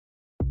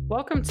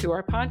Welcome to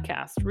our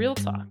podcast, Real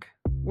Talk.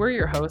 We're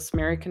your hosts,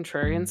 Mary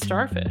Contrarian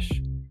Starfish.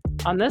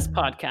 On this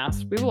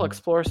podcast, we will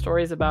explore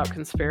stories about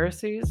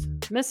conspiracies,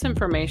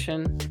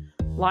 misinformation,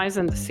 lies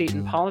and deceit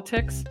in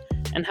politics,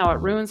 and how it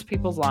ruins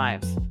people's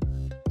lives.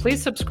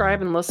 Please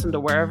subscribe and listen to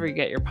wherever you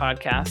get your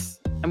podcasts,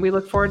 and we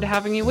look forward to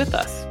having you with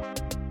us.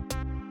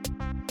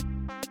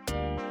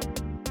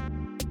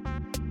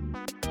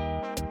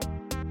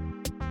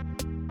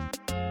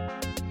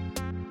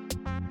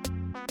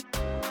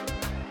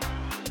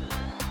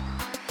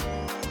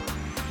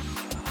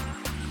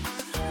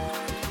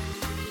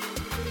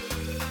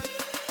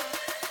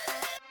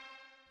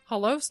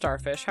 Hello,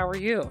 Starfish. How are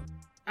you?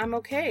 I'm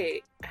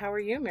okay. How are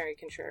you, Mary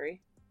Contrary?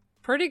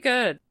 Pretty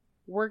good.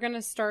 We're going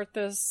to start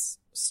this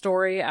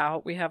story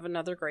out. We have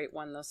another great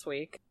one this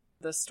week.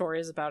 This story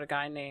is about a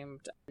guy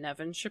named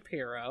Nevin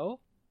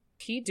Shapiro.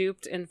 He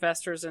duped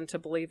investors into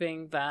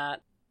believing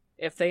that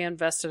if they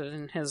invested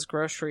in his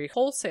grocery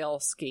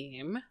wholesale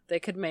scheme, they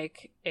could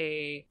make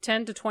a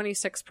 10 to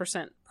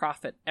 26%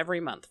 profit every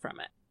month from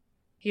it.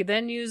 He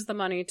then used the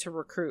money to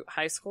recruit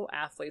high school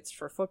athletes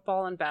for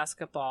football and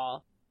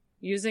basketball,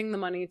 using the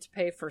money to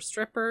pay for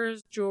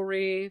strippers,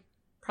 jewelry,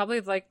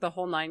 probably like the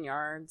whole 9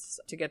 yards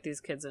to get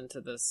these kids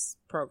into this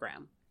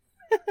program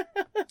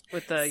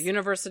with the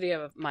University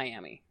of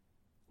Miami.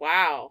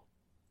 Wow.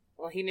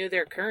 Well, he knew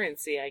their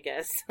currency, I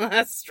guess.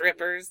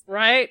 Strippers.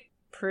 Right?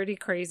 Pretty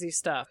crazy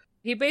stuff.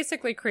 He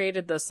basically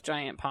created this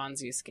giant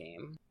Ponzi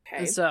scheme.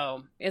 Okay.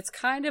 So it's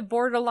kind of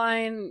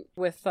borderline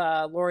with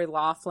Lori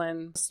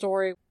Loughlin's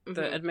story,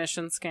 the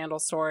admission scandal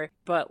story,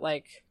 but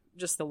like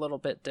just a little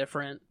bit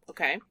different.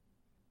 Okay.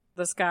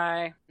 This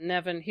guy,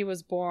 Nevin, he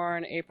was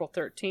born April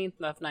 13th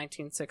of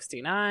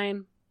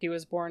 1969. He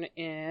was born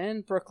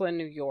in Brooklyn,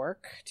 New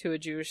York, to a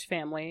Jewish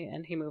family,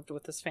 and he moved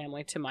with his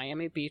family to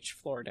Miami Beach,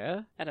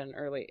 Florida, at an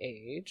early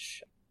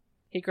age.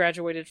 He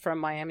graduated from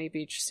Miami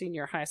Beach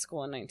Senior High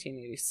School in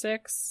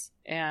 1986,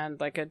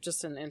 and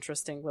just an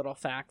interesting little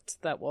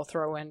fact that we'll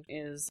throw in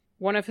is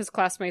one of his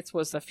classmates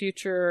was the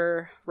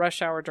future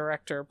Rush Hour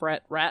director,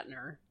 Brett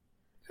Ratner,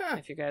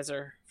 if you guys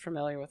are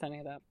familiar with any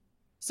of that.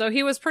 So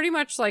he was pretty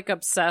much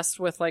obsessed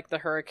with the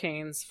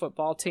Hurricanes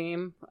football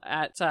team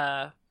at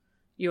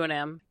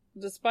UNM.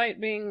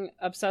 Despite being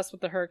obsessed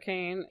with the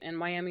Hurricane and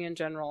Miami in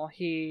general,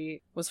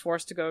 he was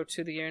forced to go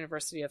to the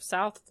University of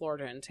South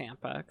Florida in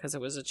Tampa because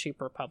it was a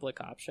cheaper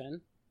public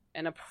option.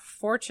 And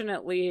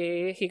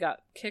unfortunately, he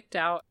got kicked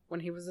out when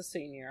he was a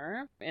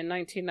senior. In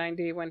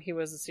 1990, when he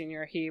was a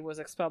senior, he was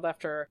expelled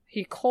after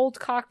he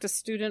cold-cocked a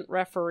student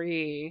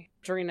referee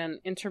during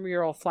an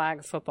intramural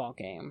flag football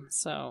game.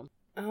 So,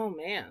 oh,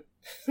 man.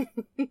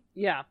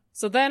 Yeah.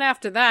 So then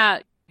after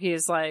that,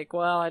 he's like,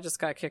 well, I just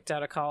got kicked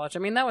out of college. I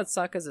mean, that would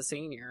suck as a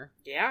senior.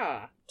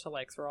 Yeah.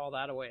 To throw all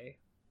that away.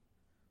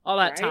 All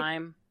that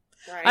time.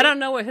 Right. I don't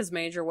know what his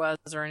major was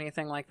or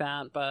anything like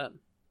that, but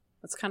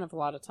it's kind of a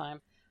lot of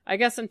time. I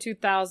guess in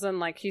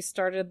 2000, he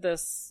started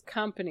this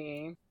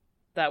company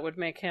that would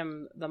make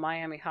him the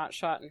Miami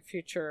hotshot and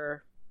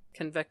future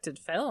convicted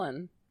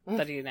felon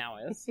that he now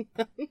is.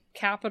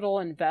 Capital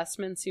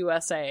Investments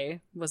USA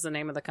was the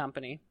name of the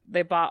company.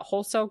 They bought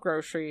wholesale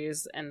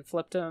groceries and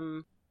flipped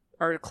them,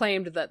 or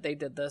claimed that they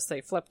did this.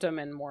 They flipped them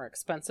in more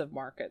expensive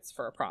markets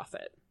for a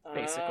profit,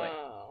 basically.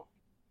 Oh.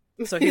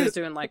 So he was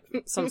doing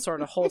some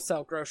sort of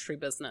wholesale grocery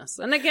business.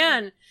 And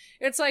again,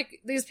 it's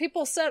these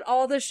people set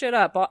all this shit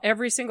up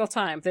every single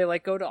time. They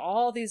go to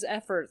all these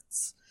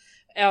efforts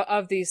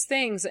of these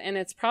things, and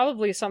it's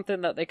probably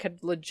something that they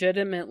could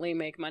legitimately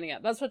make money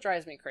at. That's what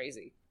drives me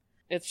crazy.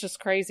 It's just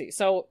crazy.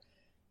 So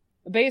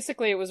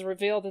basically it was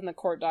revealed in the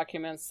court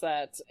documents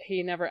that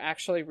he never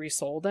actually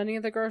resold any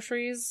of the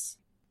groceries.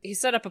 He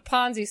set up a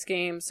Ponzi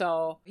scheme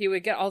so he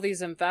would get all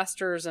these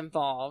investors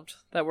involved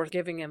that were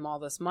giving him all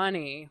this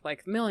money,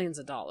 millions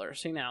of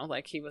dollars,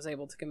 he was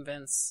able to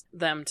convince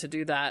them to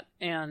do that.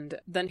 And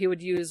then he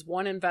would use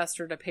one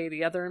investor to pay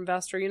the other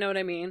investor, you know what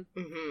I mean?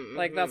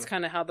 Mm-hmm, that's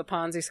kind of how the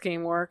Ponzi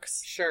scheme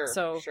works. Sure.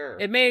 So sure.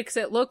 It makes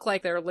it look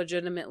like they're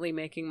legitimately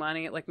making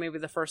money, maybe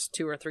the first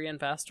 2 or 3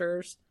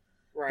 investors.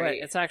 Right. But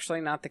it's actually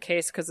not the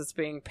case because it's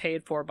being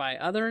paid for by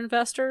other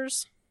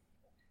investors.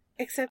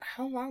 Except,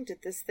 how long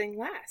did this thing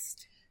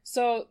last?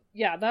 So,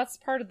 yeah, that's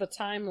part of the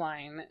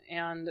timeline,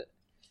 and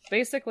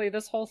basically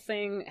this whole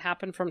thing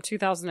happened from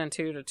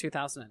 2002 to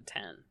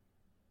 2010.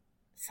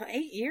 So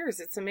 8 years.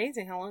 It's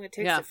amazing how long it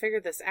takes to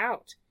figure this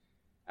out.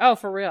 Oh,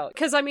 for real.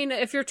 Because,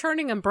 if you're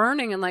turning and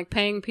burning and,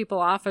 paying people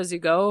off as you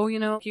go,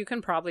 you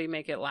can probably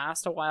make it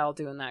last a while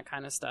doing that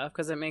kind of stuff,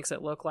 because it makes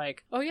it look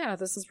like, oh, yeah,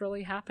 this is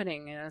really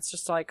happening, and it's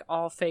just,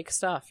 all fake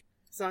stuff.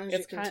 As long as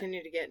you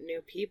continue to get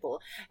new people.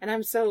 And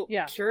I'm so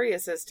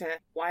curious as to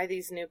why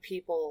these new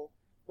people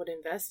would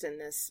invest in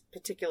this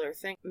particular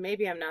thing.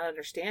 Maybe I'm not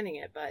understanding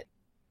it, but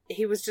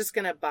he was just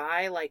going to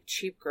buy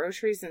cheap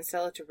groceries and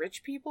sell it to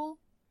rich people?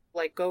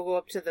 Like, go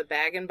up to the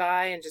Bag and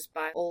Buy and just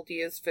buy old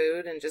used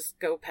food and just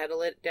go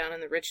peddle it down in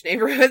the rich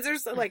neighborhoods or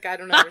something? Like, I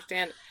don't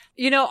understand.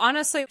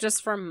 Honestly,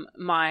 just from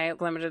my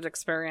limited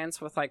experience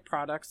with, like,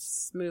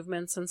 products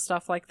movements and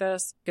stuff like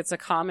this, it's a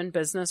common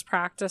business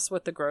practice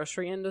with the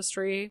grocery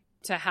industry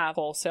to have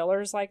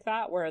wholesalers like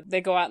that, where they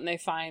go out and they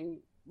find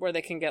where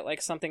they can get,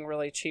 like, something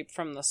really cheap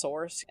from the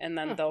source, and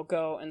then they'll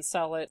go and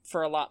sell it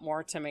for a lot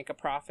more to make a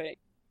profit.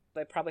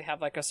 They probably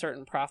have, like, a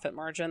certain profit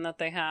margin that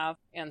they have.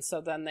 And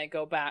so then they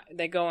go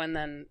and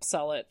then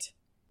sell it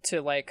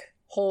to, like,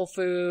 Whole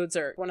Foods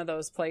or one of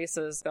those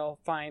places. They'll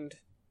find,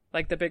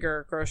 like, the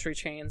bigger grocery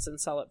chains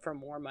and sell it for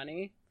more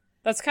money.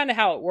 That's kind of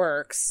how it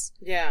works.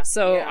 Yeah.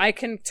 So I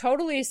can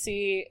totally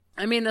see,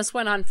 I mean, this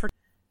went on for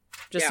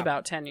just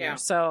about 10 years. Yeah.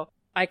 So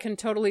I can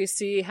totally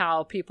see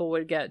how people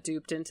would get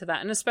duped into that.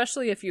 And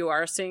especially if you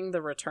are seeing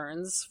the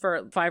returns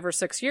for 5 or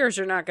 6 years,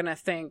 you're not going to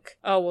think,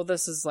 oh, well,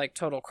 this is like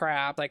total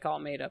crap, like all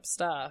made up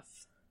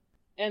stuff.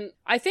 And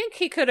I think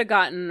he could have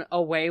gotten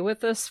away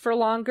with this for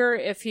longer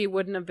if he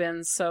wouldn't have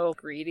been so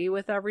greedy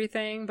with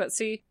everything. But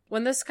see,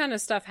 when this kind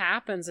of stuff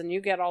happens and you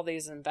get all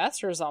these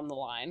investors on the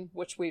line,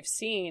 which we've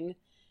seen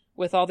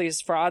with all these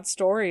fraud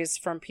stories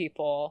from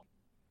people,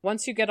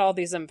 once you get all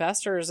these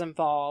investors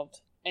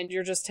involved, and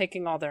you're just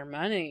taking all their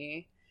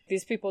money,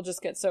 these people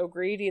just get so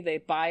greedy, they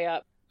buy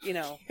up,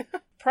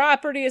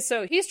 properties.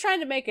 So he's trying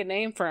to make a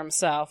name for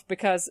himself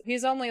because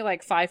he's only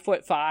like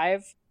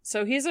 5'5".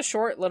 So he's a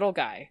short little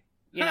guy,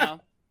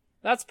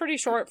 That's pretty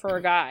short for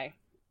a guy.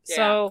 Yeah.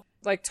 So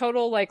like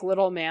total like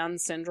little man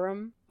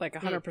syndrome, like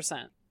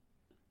 100%.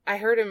 I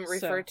heard him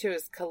referred to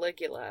as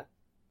Caligula.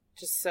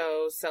 Just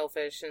so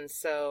selfish and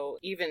so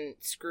even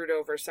screwed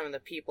over some of the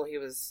people he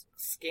was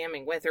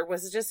scamming with. Or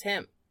was it just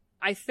him?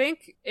 I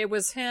think it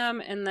was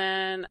him, and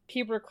then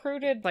he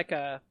recruited like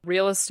a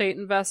real estate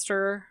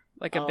investor,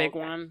 like a big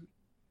one.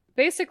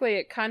 Basically,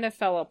 it kind of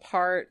fell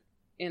apart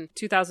in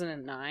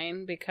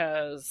 2009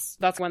 because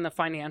that's when the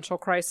financial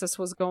crisis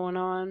was going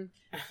on.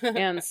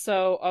 And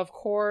so, of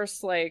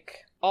course, like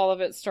all of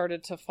it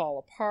started to fall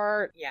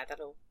apart. Yeah,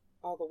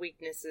 all the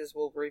weaknesses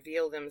will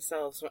reveal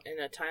themselves in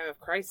a time of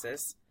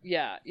crisis.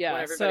 Yeah.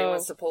 When everybody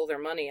wants to pull their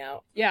money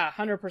out. Yeah,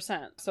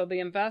 100%. So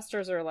the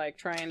investors are like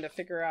trying to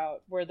figure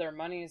out where their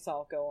money's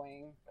all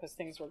going because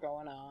things were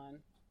going on.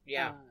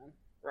 Yeah,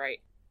 right.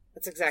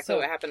 That's exactly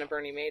what happened to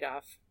Bernie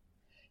Madoff.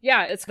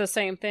 Yeah, it's the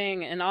same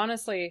thing. And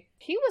honestly,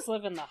 he was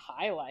living the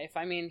high life.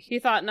 I mean, he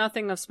thought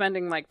nothing of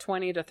spending like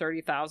 $20,000 to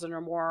 $30,000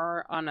 or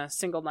more on a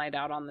single night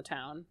out on the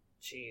town.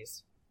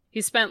 Jeez. He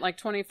spent like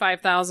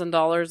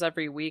 $25,000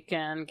 every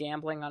weekend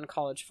gambling on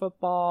college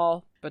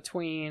football.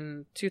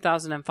 Between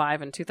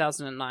 2005 and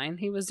 2009,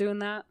 he was doing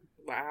that.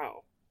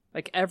 Wow.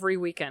 Like every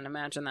weekend,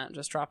 imagine that,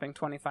 just dropping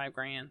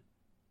 $25,000.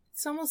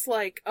 It's almost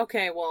like,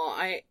 okay, well,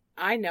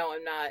 I know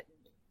I'm not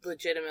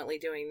legitimately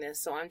doing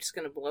this, so I'm just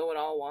going to blow it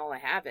all while I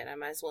have it. I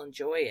might as well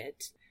enjoy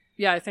it.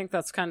 Yeah, I think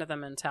that's kind of the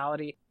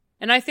mentality.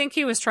 And I think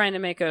he was trying to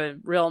make a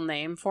real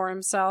name for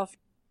himself.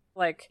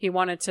 Like, he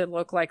wanted to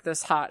look like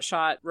this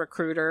hotshot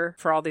recruiter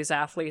for all these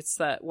athletes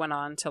that went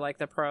on to, like,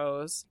 the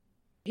pros.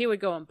 He would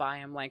go and buy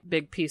them, like,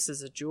 big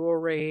pieces of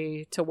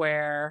jewelry to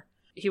wear.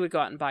 He would go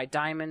out and buy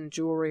diamond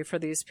jewelry for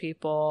these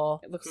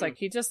people. It looks like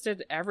he just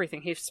did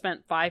everything. He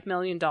spent $5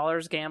 million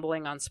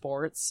gambling on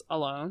sports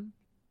alone.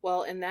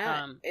 Well, and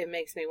that, it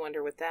makes me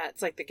wonder with that.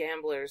 It's like the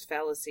gambler's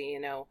fallacy,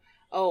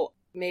 Oh,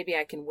 maybe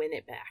I can win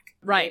it back.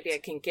 Right. Maybe I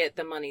can get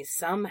the money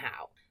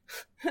somehow.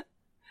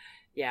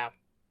 Yeah.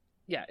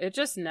 Yeah, it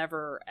just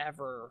never,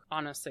 ever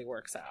honestly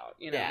works out,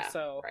 Yeah,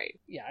 so, right.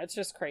 Yeah, it's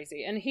just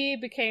crazy. And he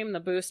became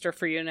the booster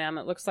for UNM,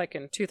 it looks like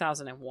in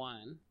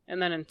 2001.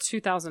 And then in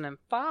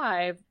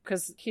 2005,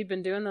 because he'd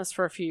been doing this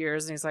for a few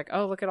years, and he's like,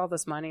 oh, look at all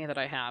this money that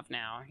I have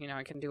now.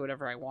 I can do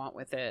whatever I want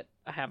with it.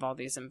 I have all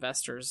these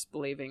investors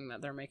believing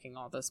that they're making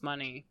all this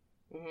money.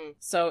 Mm-hmm.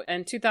 So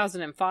in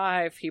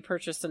 2005, he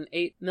purchased an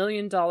 $8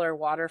 million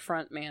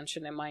waterfront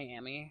mansion in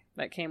Miami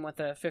that came with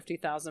a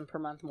 $50,000 per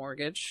month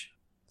mortgage.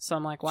 So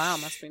I'm like, wow,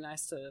 must be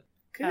nice to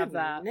have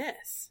that.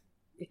 Goodness.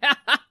 Yeah.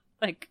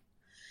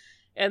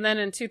 And then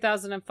in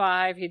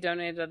 2005, he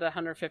donated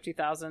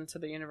 $150,000 to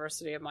the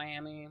University of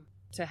Miami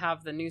to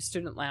have the new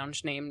student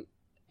lounge named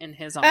in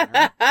his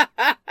honor.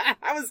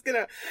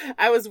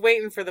 I was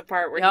waiting for the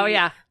part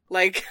where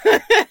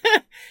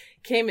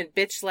came and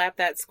bitch slapped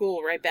that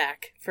school right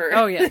back for.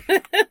 Oh, yeah.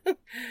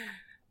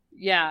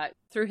 Yeah.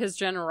 Through his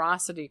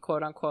generosity,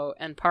 quote unquote,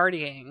 and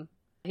partying,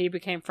 he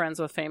became friends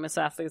with famous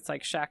athletes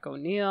like Shaq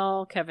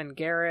O'Neal, Kevin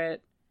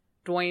Garrett,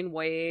 Dwayne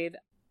Wade.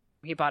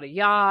 He bought a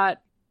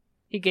yacht.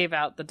 He gave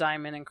out the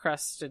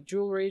diamond-encrusted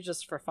jewelry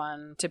just for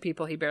fun to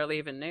people he barely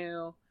even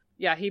knew.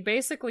 Yeah, he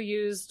basically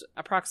used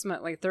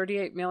approximately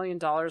 $38 million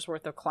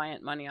worth of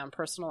client money on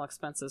personal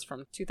expenses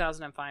from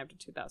 2005 to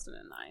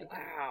 2009.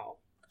 Wow.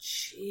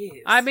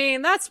 Jeez. I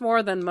mean, that's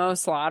more than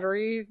most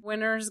lottery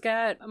winners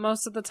get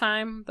most of the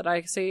time that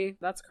I see.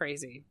 That's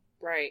crazy.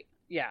 Right.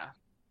 Yeah.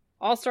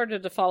 all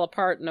started to fall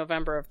apart in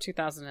November of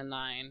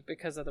 2009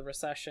 because of the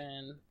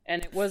recession.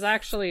 And it was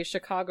actually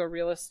Chicago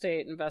real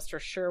estate investor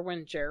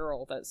Sherwin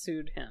Gerald that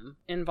sued him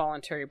in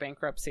voluntary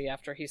bankruptcy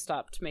after he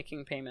stopped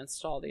making payments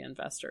to all the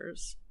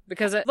investors.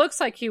 Because it looks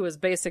like he was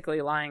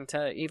basically lying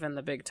to even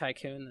the big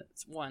tycoon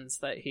ones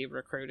that he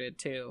recruited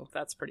too.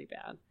 That's pretty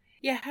bad.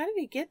 Yeah, how did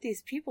he get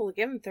these people to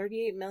give him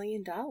 $38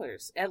 million?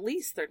 At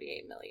least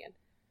 $38 million.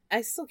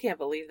 I still can't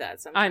believe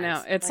that sometimes. I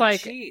know. It's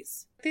like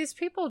geez. These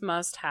people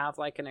must have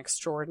like an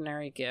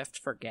extraordinary gift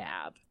for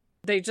gab.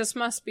 They just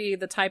must be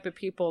the type of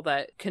people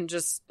that can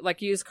just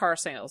like used car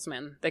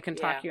salesmen. They can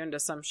talk you into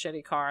some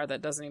shitty car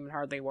that doesn't even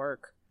hardly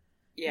work.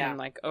 Yeah. And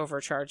like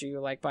overcharge you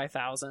like by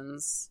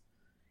thousands.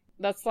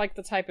 That's like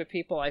the type of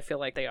people I feel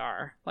like they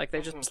are. Like they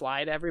just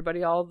lie to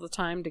everybody all the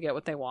time to get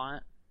what they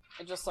want.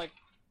 And just like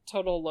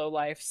total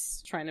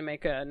lowlifes trying to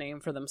make a name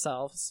for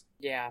themselves.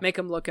 Yeah. Make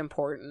them look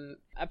important.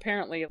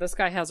 Apparently, this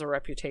guy has a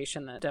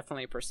reputation that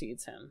definitely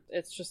precedes him.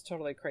 It's just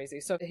totally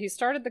crazy. So he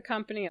started the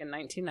company in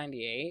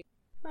 1998,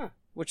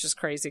 which is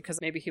crazy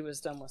because maybe he was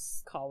done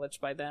with college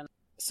by then.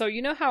 So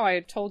you know how I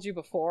told you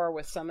before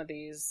with some of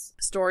these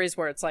stories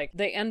where it's like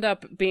they end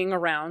up being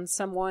around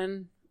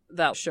someone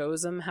that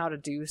shows them how to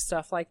do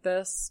stuff like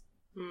this?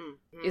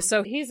 Mm-hmm.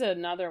 So he's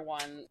another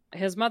one.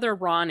 His mother,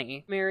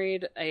 Ronnie,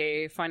 married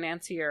a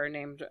financier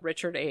named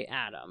Richard A.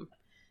 Adam.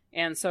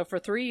 And so for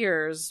 3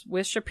 years,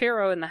 with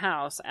Shapiro in the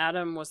house,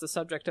 Adam was the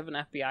subject of an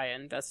FBI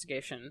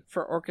investigation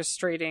for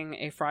orchestrating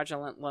a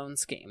fraudulent loan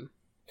scheme.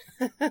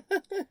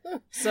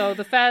 So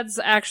the feds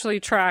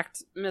actually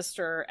tracked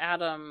Mr.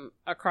 Adam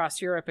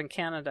across Europe and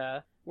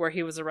Canada, where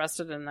he was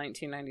arrested in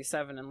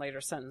 1997 and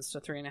later sentenced to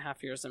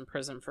 3.5 years in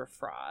prison for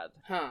fraud.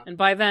 And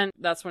by then,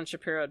 that's when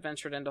Shapiro had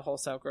ventured into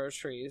wholesale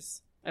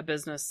groceries, a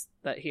business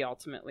that he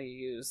ultimately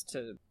used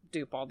to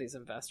dupe all these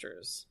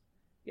investors.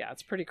 Yeah,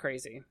 it's pretty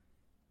crazy.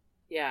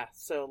 Yeah,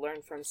 so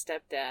learn from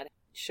stepdad.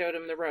 Showed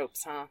him the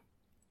ropes, huh?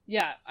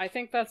 Yeah, I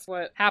think that's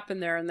what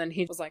happened there. And then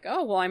he was like,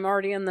 oh, well, I'm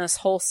already in this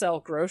wholesale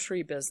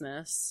grocery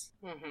business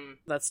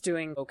that's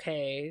doing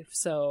okay.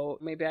 So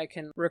maybe I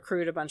can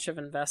recruit a bunch of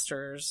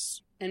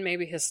investors. And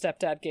maybe his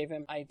stepdad gave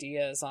him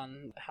ideas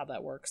on how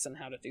that works and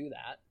how to do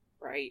that.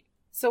 Right.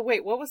 So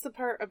wait, what was the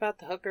part about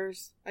the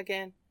hookers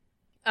again?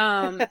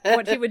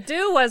 What he would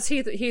do was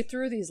he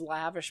threw these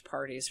lavish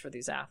parties for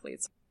these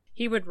athletes.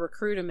 He would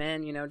recruit them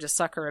in, you know, just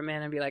sucker them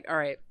in and be like, all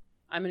right,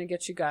 I'm going to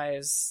get you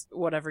guys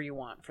whatever you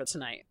want for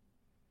tonight.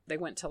 They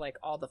went to like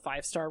all the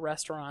 5-star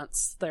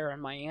restaurants there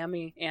in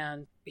Miami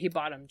and he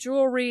bought them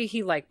jewelry.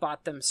 He like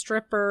bought them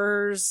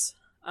strippers.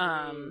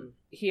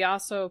 He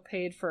also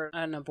paid for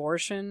an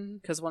abortion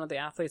because one of the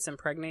athletes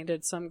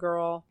impregnated some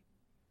girl.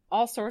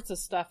 All sorts of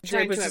stuff.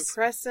 Trying to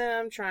impress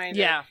them, trying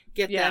to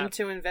get them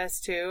to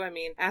invest too. I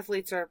mean,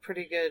 athletes are a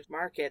pretty good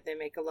market. They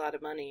make a lot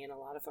of money and a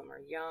lot of them are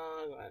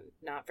young and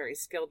not very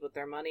skilled with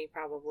their money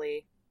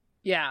probably.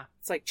 Yeah.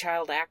 It's like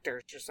child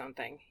actors or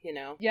something, you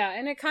know? Yeah,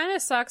 and it kind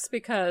of sucks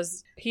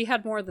because he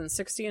had more than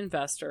 60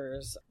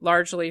 investors,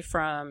 largely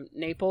from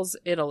Naples,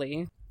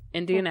 Italy,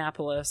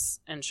 Indianapolis,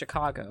 and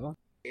Chicago.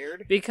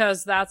 Weird.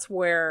 Because that's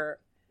where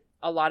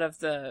a lot of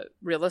the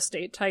real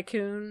estate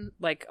tycoon,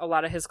 like a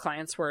lot of his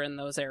clients were in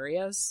those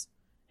areas.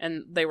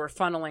 And they were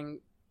funneling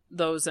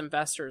those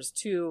investors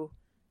to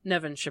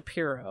Nevin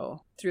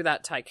Shapiro through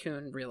that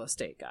tycoon real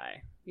estate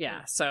guy.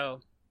 Yeah,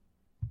 so...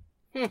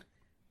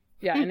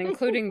 Yeah, and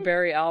including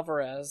Barry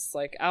Alvarez.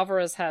 Like,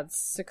 Alvarez had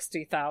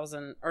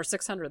 60,000 or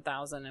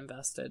 600,000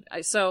 invested.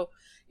 So,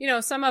 you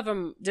know, some of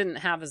them didn't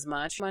have as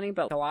much money,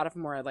 but a lot of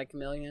them were like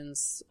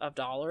millions of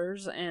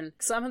dollars. And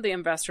some of the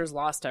investors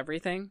lost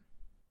everything,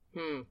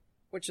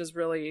 which is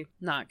really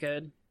not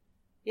good.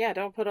 Yeah,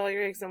 don't put all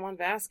your eggs in one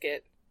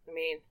basket. I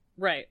mean...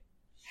 Right.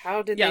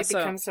 How did they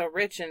become so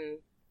rich and...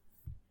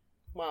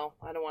 Well,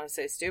 I don't want to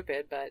say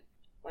stupid, but,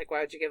 like, why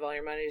would you give all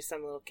your money to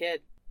some little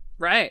kid?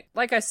 Right.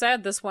 Like I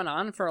said, this went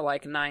on for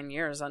like 9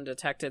 years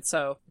undetected.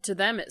 So to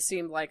them, it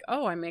seemed like,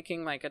 oh, I'm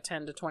making like a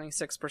 10 to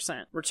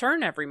 26%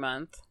 return every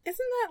month. Isn't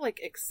that like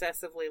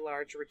excessively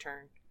large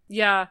return?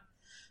 Yeah.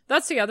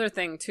 That's the other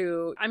thing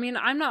too. I mean,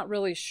 I'm not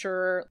really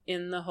sure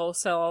in the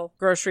wholesale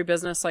grocery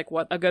business, like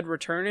what a good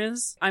return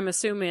is. I'm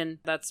assuming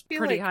that's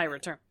pretty high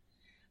return.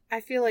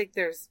 I feel like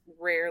there's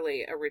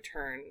rarely a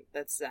return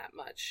that's that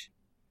much.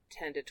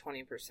 10 to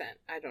 20%.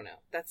 I don't know.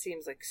 That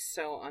seems like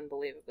so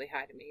unbelievably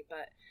high to me,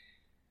 but...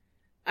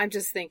 I'm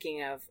just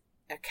thinking of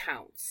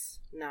accounts,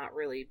 not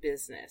really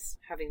business.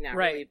 Having not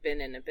really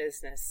been in a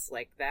business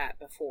like that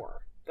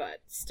before. But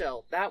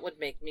still, that would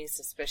make me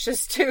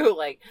suspicious too.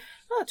 Like,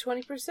 oh,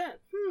 20%.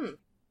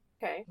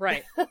 Okay.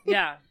 Right.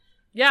 Yeah.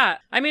 Yeah.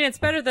 I mean, it's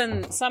better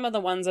than some of the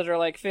ones that are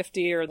like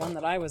 50 or the one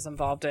that I was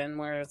involved in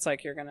where it's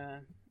like you're going to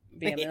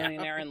be a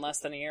millionaire in less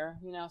than a year.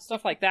 You know,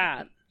 stuff like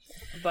that.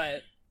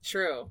 But.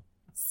 True.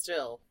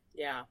 Still.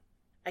 Yeah.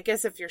 I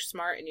guess if you're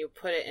smart and you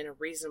put it in a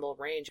reasonable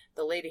range,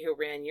 the lady who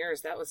ran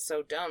yours, that was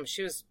so dumb.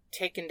 She was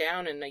taken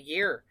down in a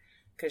year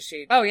because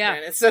she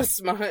ran it so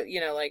smart,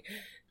 you know, like,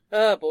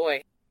 oh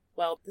boy.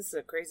 Well, this is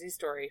a crazy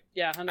story.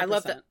 Yeah, 100%.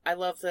 I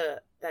love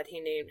that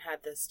he had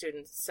the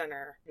student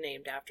center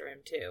named after him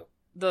too.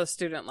 The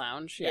student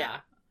lounge, yeah. Yeah.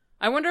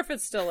 I wonder if it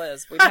still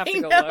is. We'd have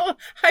to go look.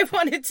 I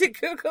wanted to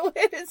Google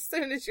it as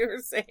soon as you were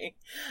saying.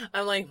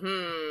 I'm like,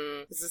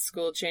 does the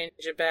school change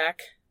it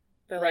back?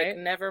 But Right. like,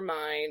 never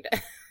mind.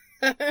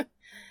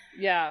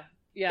 Yeah.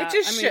 Yeah. It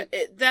just I mean,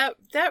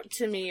 that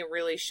to me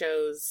really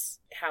shows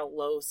how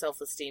low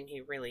self-esteem he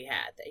really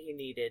had, that he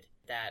needed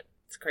that.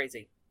 It's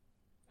crazy.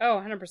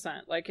 oh,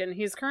 100%. Like, and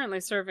he's currently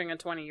serving a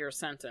 20-year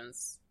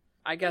sentence.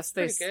 I guess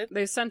That's pretty good.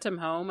 they sent him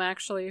home,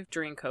 actually,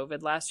 during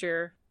COVID last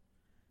year.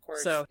 Of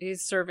course. So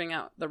he's serving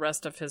out the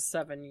rest of his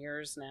 7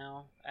 years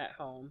now at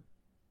home.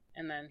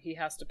 And then he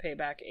has to pay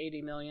back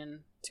 $80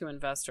 million to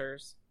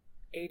investors.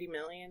 80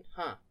 million?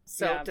 Huh.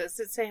 So Yeah. does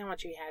it say how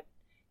much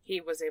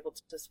he was able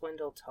to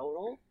swindle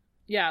total?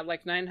 Yeah,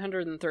 like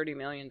 $930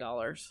 million.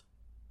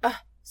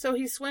 So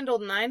he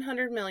swindled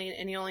 900 million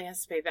and he only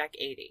has to pay back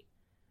 80.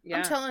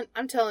 Yeah.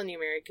 I'm telling you,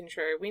 Mary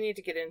Contrary, we need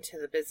to get into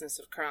the business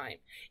of crime.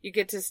 You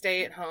get to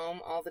stay at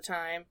home all the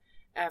time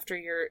after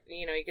you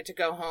get to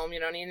go home. You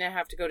don't even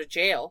have to go to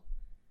jail.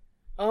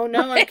 Oh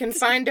no, Right. I'm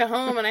confined to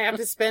home and I have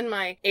to spend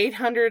my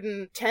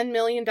 $810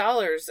 million,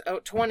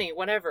 20,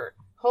 whatever.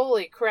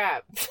 Holy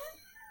crap.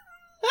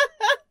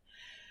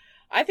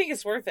 I think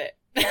it's worth it.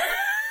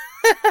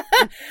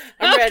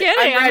 No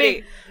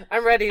kidding.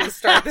 I'm ready to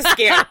start the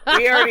scam.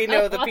 We already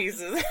know the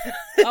pieces.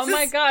 Oh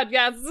my God.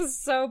 Yeah, this is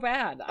so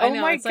bad. I Oh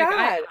know. my It's like,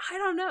 God. I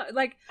don't know.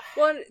 Like,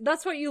 well,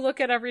 that's what you look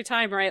at every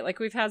time, right? Like,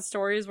 we've had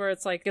stories where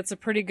it's like, it's a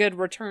pretty good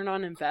return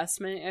on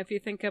investment if you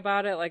think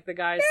about it. Like, the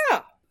guys,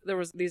 Yeah. there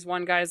was these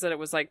one guys that it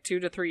was like 2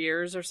 to 3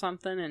 years or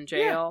something in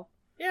jail.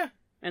 Yeah.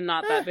 And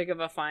not that big of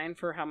a fine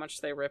for how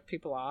much they rip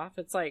people off.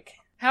 It's like,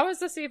 how is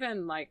this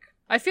even like...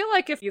 I feel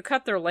like if you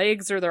cut their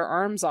legs or their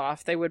arms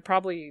off, they would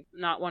probably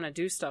not want to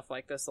do stuff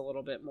like this a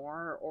little bit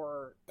more,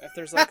 or if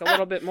there's like a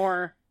little bit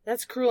more...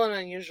 That's cruel and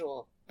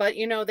unusual. But,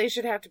 they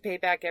should have to pay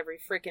back every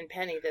freaking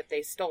penny that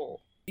they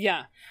stole.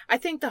 Yeah. I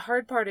think the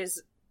hard part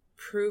is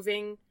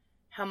proving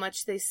how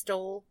much they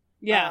stole.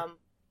 Yeah.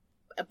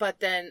 But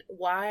then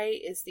why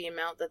is the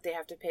amount that they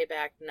have to pay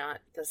back not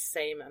the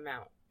same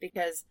amount?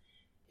 Because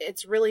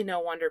it's really no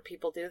wonder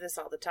people do this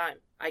all the time.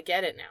 I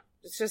get it now.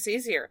 It's just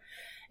easier.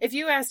 If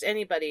you asked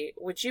anybody,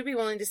 would you be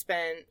willing to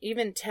spend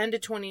even 10 to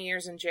 20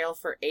 years in jail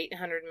for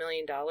 $800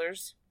 million?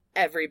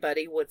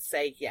 Everybody would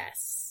say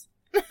yes.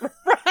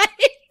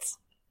 Right?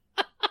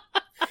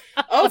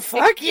 Oh,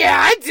 fuck yeah,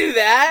 I'd do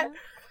that.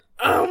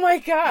 Oh my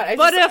God.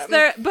 But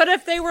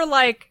if they were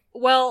like,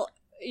 well,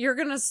 you're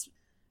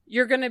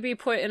gonna be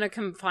put in a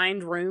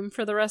confined room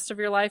for the rest of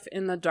your life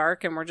in the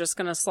dark, and we're just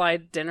gonna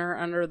slide dinner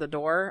under the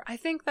door, I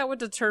think that would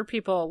deter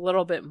people a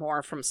little bit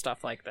more from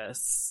stuff like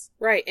this.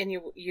 Right, and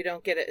you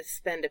don't get to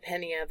spend a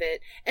penny of it.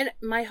 And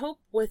my hope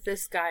with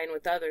this guy and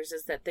with others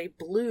is that they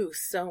blew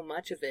so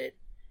much of it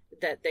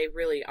that they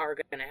really are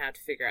going to have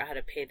to figure out how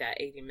to pay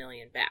that 80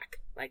 million back.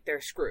 Like,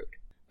 they're screwed.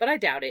 But I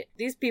doubt it.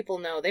 These people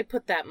know they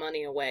put that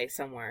money away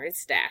somewhere.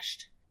 It's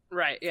stashed.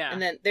 Right, yeah. And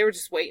then they were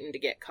just waiting to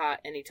get caught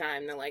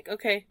anytime. They're like,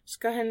 okay,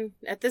 just go ahead and,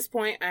 at this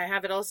point, I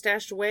have it all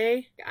stashed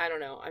away. I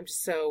don't know. I'm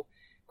just so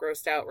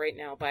grossed out right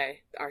now by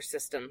our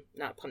system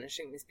not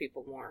punishing these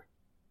people more.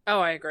 Oh,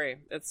 I agree.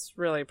 It's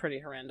really pretty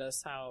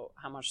horrendous how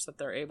much that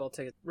they're able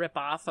to rip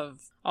off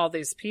of all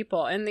these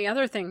people. And the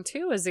other thing,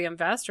 too, is the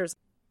investors.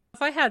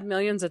 If I had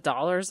millions of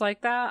dollars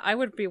like that, I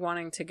would be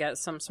wanting to get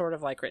some sort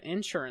of like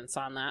insurance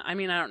on that. I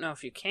mean, I don't know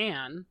if you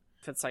can,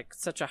 if it's like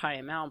such a high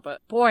amount,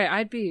 but boy,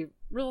 I'd be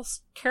real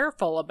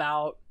careful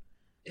about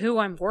who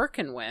I'm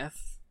working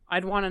with.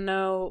 I'd want to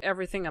know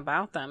everything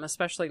about them,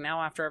 especially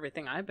now after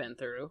everything I've been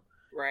through.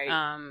 Right.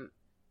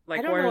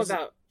 Like, I don't know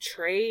about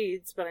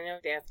trades, but I know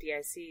the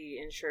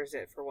FDIC insures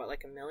it for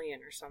like $1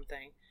 million or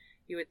something.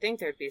 You would think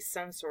there'd be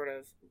some sort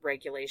of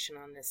regulation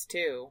on this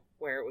too,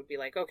 where it would be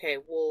like, okay,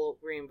 we'll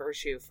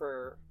reimburse you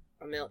for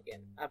 $1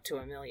 million, up to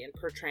 $1 million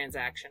per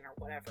transaction or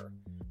whatever.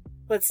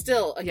 But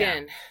still,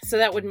 again, So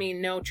that would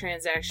mean no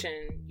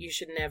transaction, you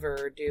should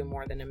never do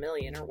more than $1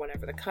 million or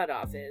whatever the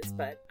cutoff is.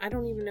 But I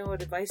don't even know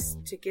what advice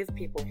to give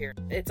people here.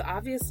 It's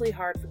obviously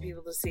hard for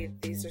people to see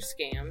that these are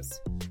scams.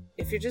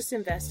 If you're just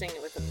investing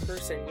it with a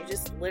person, you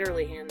just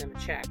literally hand them a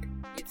check.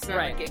 It's not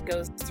like it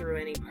goes through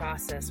any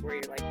process where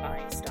you're like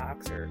buying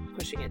stocks or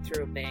pushing it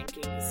through a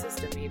banking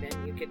system even.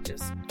 You could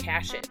just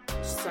cash it.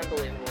 It's just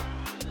unbelievable.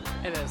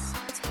 It is.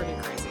 It's pretty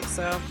crazy.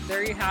 So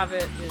there you have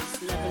it,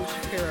 is Nevin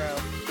Shapiro.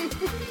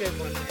 Good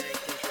one, Mary.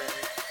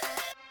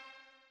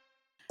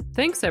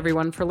 Thanks,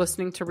 everyone, for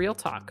listening to Real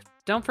Talk.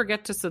 Don't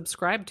forget to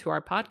subscribe to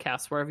our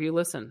podcast wherever you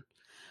listen.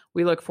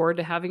 We look forward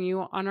to having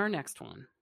you on our next one.